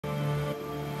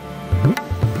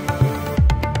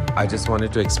I just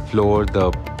wanted to explore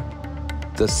the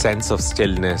sense of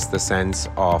stillness, the sense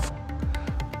of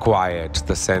quiet,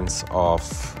 the sense of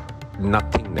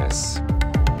nothingness.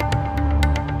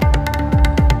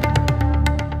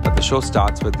 The show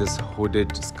starts with this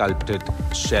hooded, sculpted,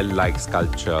 shell-like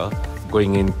sculpture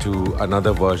going into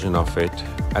another version of it,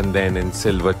 and then in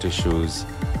silver tissues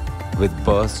with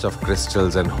bursts of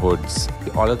crystals and hoods.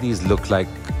 All of these look like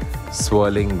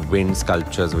swirling wind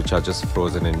sculptures which are just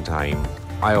frozen in time.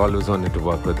 I always wanted to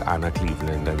work with Anna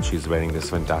Cleveland, and she's wearing this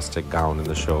fantastic gown in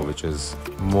the show which is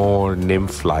more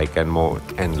nymph-like and more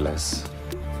endless.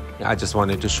 I just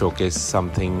wanted to showcase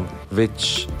something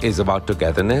which is about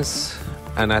togetherness,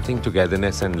 and I think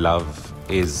togetherness and love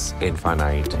is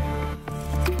infinite.